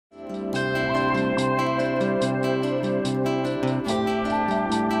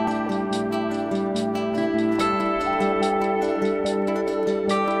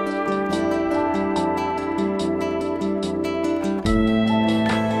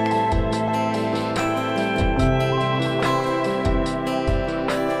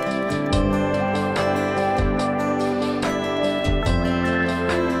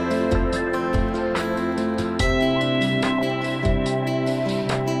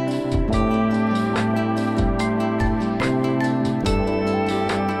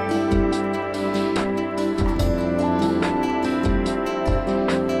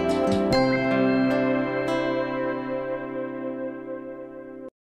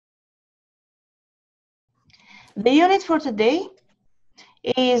The unit for today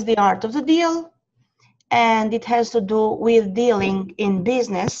is the art of the deal, and it has to do with dealing in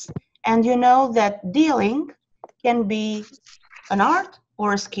business. And you know that dealing can be an art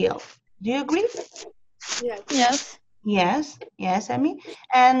or a skill. Do you agree? Yes. Yes. Yes, Amy.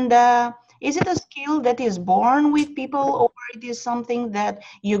 And is it a skill that is born with people, or it is something that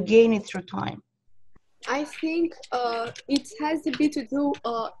you gain it through time? I think it has a bit to do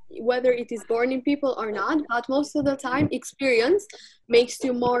whether it is born in people or not, but most of the time, experience makes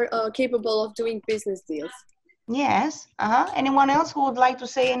you more capable of doing business deals. Yes. Anyone else who would like to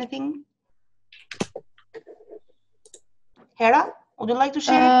say anything? Hera, would you like to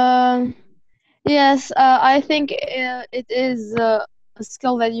share? Yes, I think it is a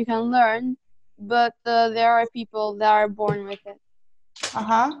skill that you can learn, but there are people that are born with it.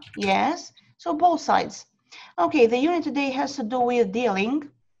 Yes. So both sides. Okay, the unit today has to do with dealing.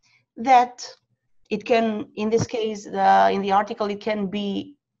 That it can, in this case, in the article, it can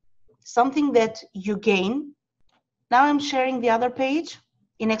be something that you gain. Now I'm sharing the other page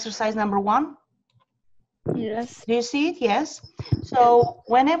in exercise number 1. Yes. Do you see it? Yes. So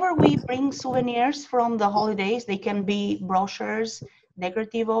whenever we bring souvenirs from the holidays, they can be brochures,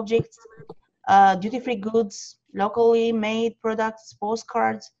 decorative objects, duty-free goods, locally made products,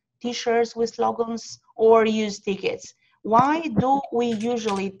 postcards, t-shirts with slogans, or used tickets. Why do we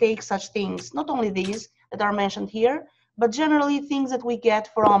usually take such things? Not only these that are mentioned here, but generally things that we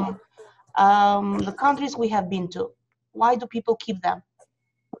get from the countries we have been to. Why do people keep them?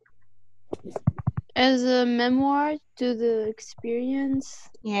 As a memoir to the experience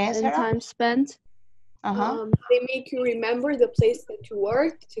Yes, and Sarah? time spent. They make you remember the place that you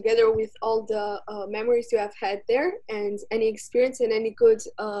worked, together with all the memories you have had there, and any experience and any good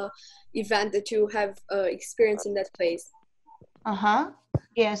event that you have experienced in that place.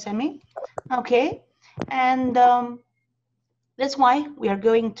 Yes, Emmy. Okay. And that's why we are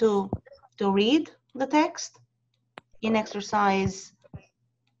going to read the text in exercise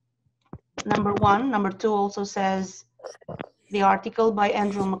number 1. Number 2 also says the article by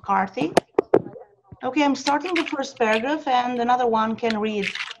Andrew McCarthy. Okay, I'm starting the first paragraph, and another one can read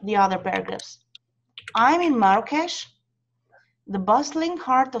the other paragraphs. I'm in Marrakesh, the bustling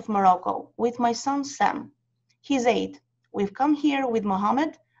heart of Morocco, with my son Sam. He's 8. We've come here with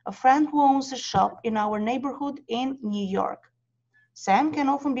Mohammed, a friend who owns a shop in our neighborhood in New York. Sam can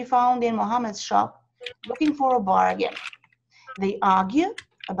often be found in Mohammed's shop looking for a bargain. They argue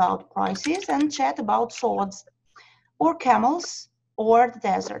about prices and chat about swords, or camels, or the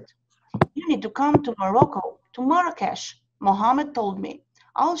desert. You need to come to Morocco, to Marrakesh, Mohammed told me.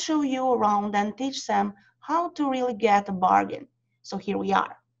 I'll show you around and teach Sam how to really get a bargain. So here we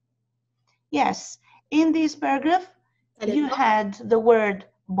are. Yes, in this paragraph, you had the word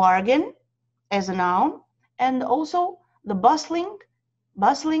bargain as a noun, and also the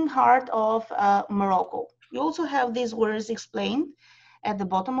bustling heart of Morocco. You also have these words explained at the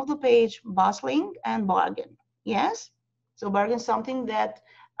bottom of the page, bustling and bargain. Yes? So bargain is something that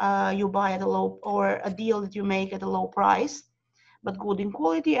you buy at a low, or a deal that you make at a low price, but good in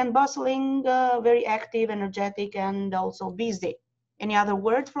quality, and bustling, very active, energetic, and also busy. Any other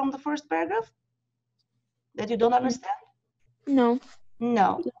word from the first paragraph that you don't understand? No.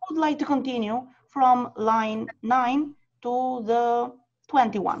 No. I would like to continue from line 9 to the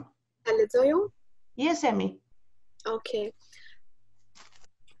 21. Yes, Emmy. Okay.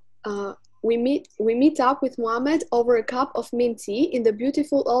 We meet up with Mohammed over a cup of mint tea in the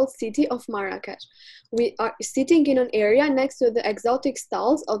beautiful old city of Marrakesh. We are sitting in an area next to the exotic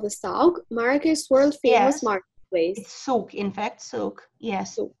stalls of the souk, Marrakesh's world-famous marketplace. It's souk, in fact, souk.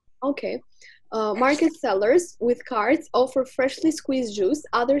 Yes. Souk. Okay. Market sellers with carts offer freshly squeezed juice,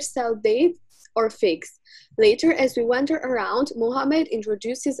 others sell dates or figs. Later, as we wander around, Mohammed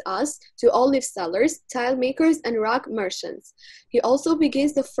introduces us to olive sellers, tile makers, and rug merchants. He also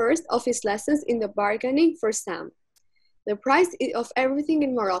begins the first of his lessons in the bargaining for Sam. The price of everything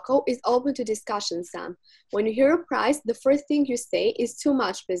in Morocco is open to discussion, Sam. When you hear a price, the first thing you say is too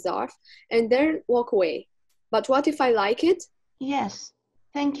much, bizarre, and then walk away. But what if I like it? Yes,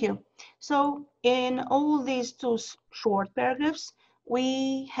 thank you. So in all these two short paragraphs,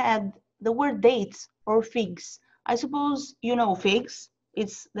 we had the word dates or figs. I suppose you know figs.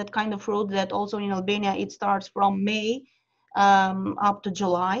 It's that kind of fruit that also in Albania it starts from May up to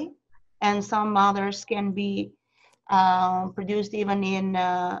July, and some others can be produced even in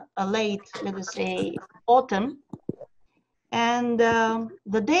a late, let us say, autumn. And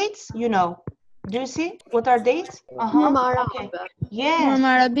the dates, you know, do you see what are dates? Okay. Yes,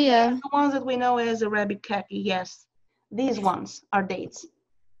 Marabia. the ones that we know as Arabic khaki. Yes, these ones are dates.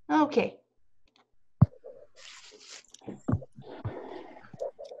 Okay.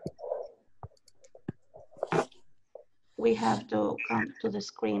 We have to come to the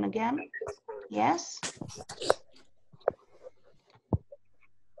screen again. Yes.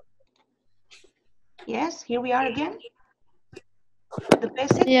 Yes, here we are again. The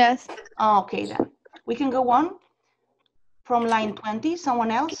basic? Yes. Okay, then. We can go on from line 20. Someone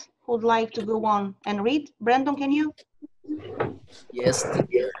else who'd like to go on and read? Brandon, can you? Yes,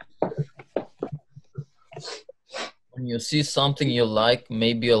 teacher. When you see something you like,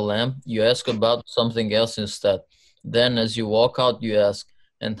 maybe a lamp, you ask about something else instead. Then, as you walk out, you ask,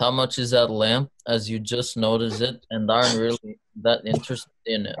 and how much is that lamp? As you just notice it and aren't really that interested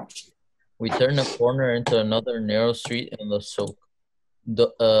in it. We turn a corner into another narrow street in the souk.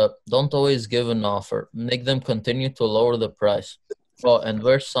 Don't always give an offer. Make them continue to lower the price. Oh, and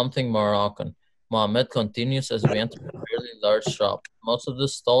where's something Moroccan? Mohammed continues as we enter a fairly large shop. Most of the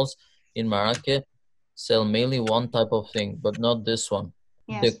stalls in Marrakech sell mainly one type of thing, but not this one.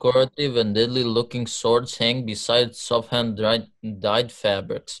 Yes. Decorative and deadly-looking swords hang beside soft-hand dyed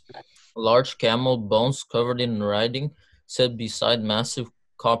fabrics. Large camel bones covered in writing sit beside massive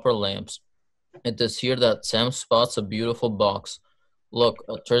copper lamps. It is here that Sam spots a beautiful box. Look,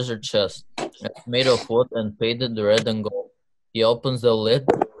 a treasure chest. It's made of wood and painted red and gold. He opens the lid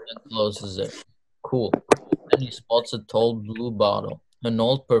and closes it. Cool. Then he spots a tall blue bottle, an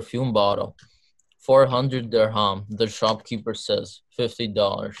old perfume bottle. 400 dirham, the shopkeeper says.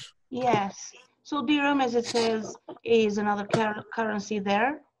 $50. Yes. So dirham, as it says, is another currency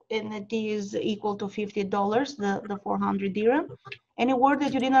there, and it is equal to $50, the 400 dirham. Any word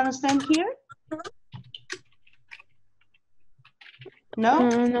that you didn't understand here? No?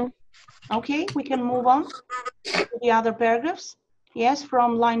 No. Okay, we can move on to the other paragraphs. Yes,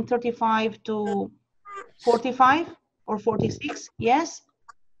 from line 35 to 45 or 46. Yes.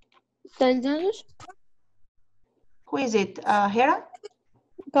 Who is it? Hera?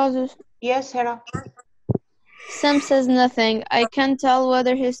 Yes, Hera. Sam says nothing. I can't tell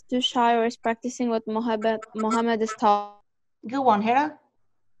whether he's too shy or is practicing what Mohammed is taught. Go on, Hera.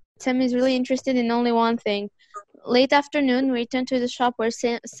 Sam is really interested in only one thing. Late afternoon, we returned to the shop where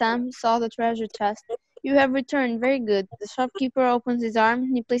Sam saw the treasure chest. You have returned. Very good. The shopkeeper opens his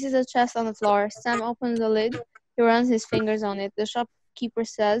arm. He places the chest on the floor. Sam opens the lid. He runs his fingers on it. The shopkeeper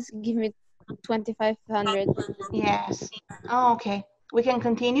says, "Give me 2,500. Yes. Oh, okay. We can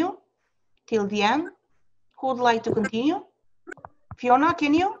continue till the end. Who would like to continue? Fiona,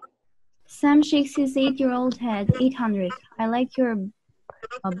 can you? Sam shakes his 8-year-old head. 800. I like your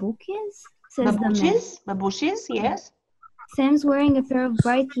babouches, says the man. Babouches, yes. Sam's wearing a pair of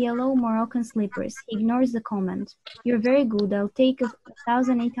bright yellow Moroccan slippers. He ignores the comment. You're very good. I'll take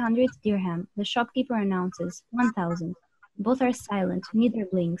 1,800 dirham. The shopkeeper announces. 1,000. Both are silent. Neither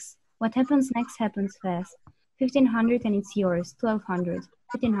blinks. What happens next happens fast. 1,500 and it's yours. 1,200.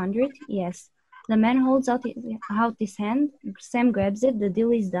 1,500? Yes. The man holds out his hand. Sam grabs it. The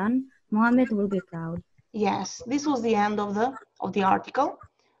deal is done. Mohammed will be proud. Yes, this was the end of the article.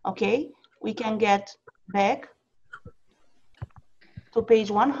 Okay, we can get back to page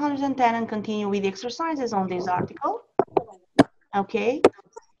 110 and continue with the exercises on this article. Okay.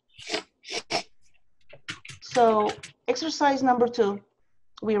 So exercise number 2.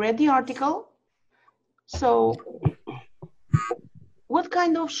 We read the article. So what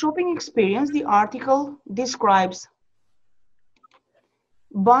kind of shopping experience the article describes?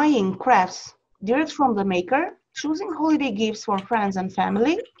 Buying crafts direct from the maker, choosing holiday gifts for friends and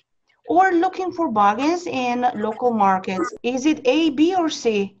family, or looking for bargains in local markets. Is it A, B, or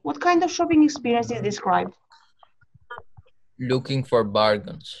C? What kind of shopping experience is described? Looking for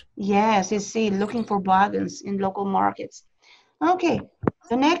bargains. Yes, it's C, looking for bargains in local markets. Okay,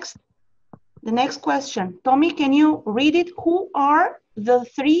 the next question. Tommy, can you read it? Who are the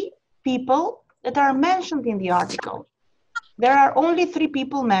 3 people that are mentioned in the article? There are only 3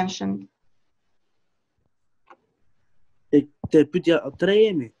 people mentioned.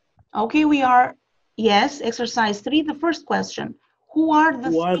 Okay, we are, yes, exercise 3, the first question. Who are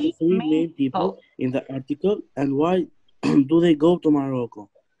the 3 main people in the article, and why do they go to Morocco?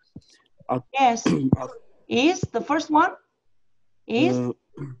 Yes, is the first one is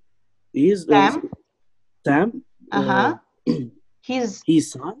Sam. His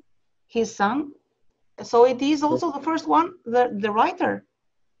son. So it is also the first one, the writer.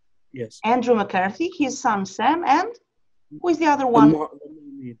 Yes. Andrew McCarthy, his son Sam, and who is the other one?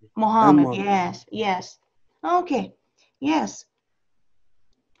 Mohammed. Yes. Okay. Yes.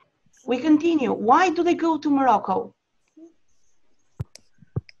 We continue. Why do they go to Morocco?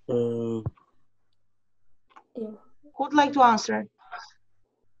 Who'd like to answer?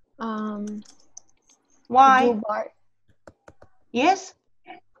 Why? Why? Yes?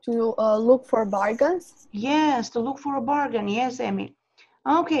 To look for bargains. Yes, to look for a bargain. Yes, Emmy.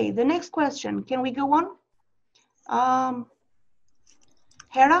 Okay, the next question. Can we go on?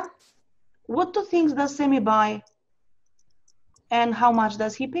 Hera, what two things does Semi buy and how much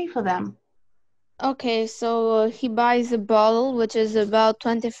does he pay for them? Okay, so he buys a bottle, which is about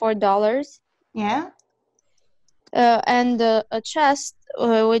 $24. Yeah? And a chest,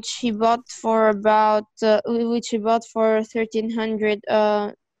 which he bought for about 1,300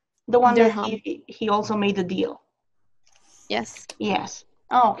 The one dirham. that he also made a deal. Yes. Yes.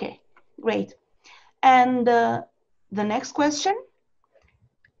 Okay, great. And the next question,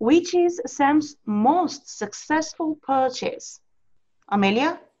 which is Sam's most successful purchase?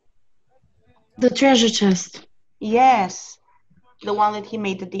 Amelia? The treasure chest. Yes, the one that he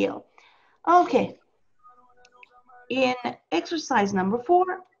made the deal. Okay. In exercise number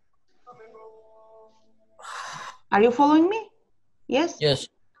 4, are you following me? Yes? Yes.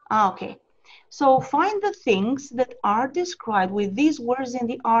 Okay. So find the things that are described with these words in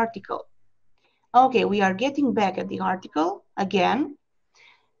the article. Okay, we are getting back at the article again,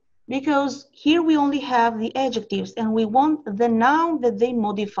 because here we only have the adjectives and we want the noun that they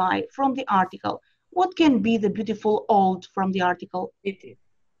modify from the article. What can be the beautiful old from the article? City.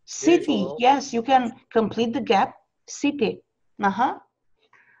 City. Yes, you can complete the gap. City.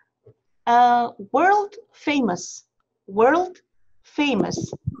 World famous. World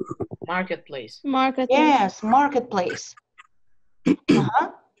famous. Marketplace. Marketplace. Yes, marketplace.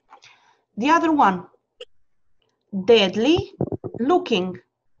 The other one. Deadly looking.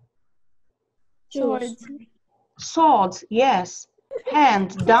 Swords. Swords, yes.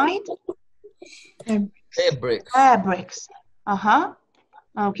 Hand dyed. Fabrics. Fabrics.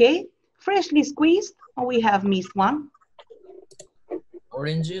 Okay. Freshly squeezed. We have missed one.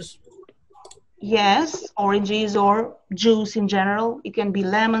 Oranges. Yes, oranges or juice in general. It can be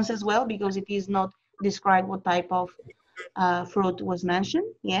lemons as well because it is not described what type of fruit was mentioned.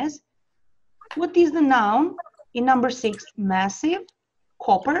 Yes. What is the noun in number 6? Massive.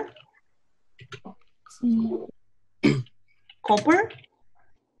 Copper. Copper.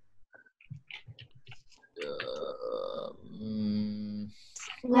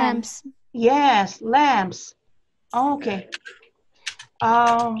 Lamps. Yes, lamps. Okay.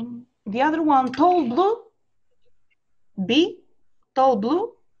 The other one, tall blue. B, tall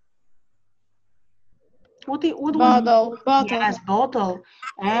blue. What Bottle. Bottle. Yes, bottle.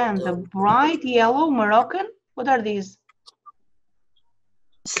 And the bright yellow Moroccan. What are these?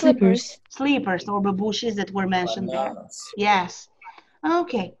 Slippers. Sleepers or babouches that were mentioned there. Yes.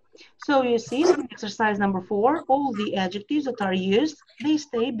 Okay. So you see from exercise number 4, all the adjectives that are used, they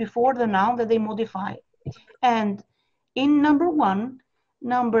stay before the noun that they modify. And in number 1,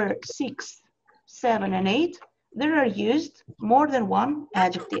 number 6, 7, and 8, there are used more than one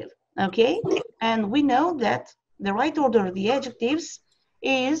adjective. Okay? And we know that the right order of the adjectives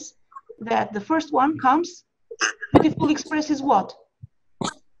is that the first one comes, beautiful expresses what?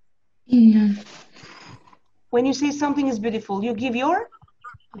 Opinion. When you say something is beautiful, you give your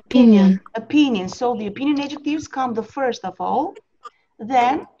Opinion. opinion. So the opinion adjectives come the first of all.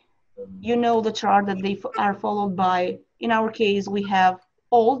 Then you know the chart that they are followed by. In our case, we have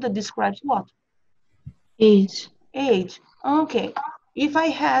old that describes what? Age. Age. Okay. If I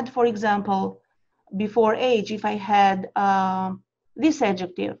had, for example, before age, if I had this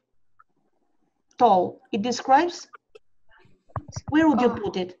adjective, tall, it describes, where would you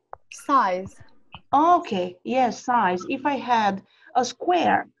put it? Size. Okay, yes, size. If I had a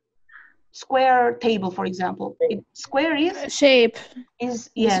square table, for example, square is? Shape. Is,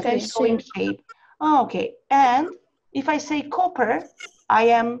 yes, it's showing shape. Okay, and if I say copper, I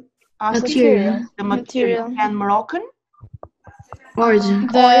am asking Material. the material. And Moroccan? Origin.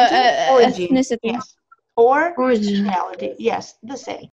 The Origin, ethnicity. yes. Or Origin. nationality, yes, the same.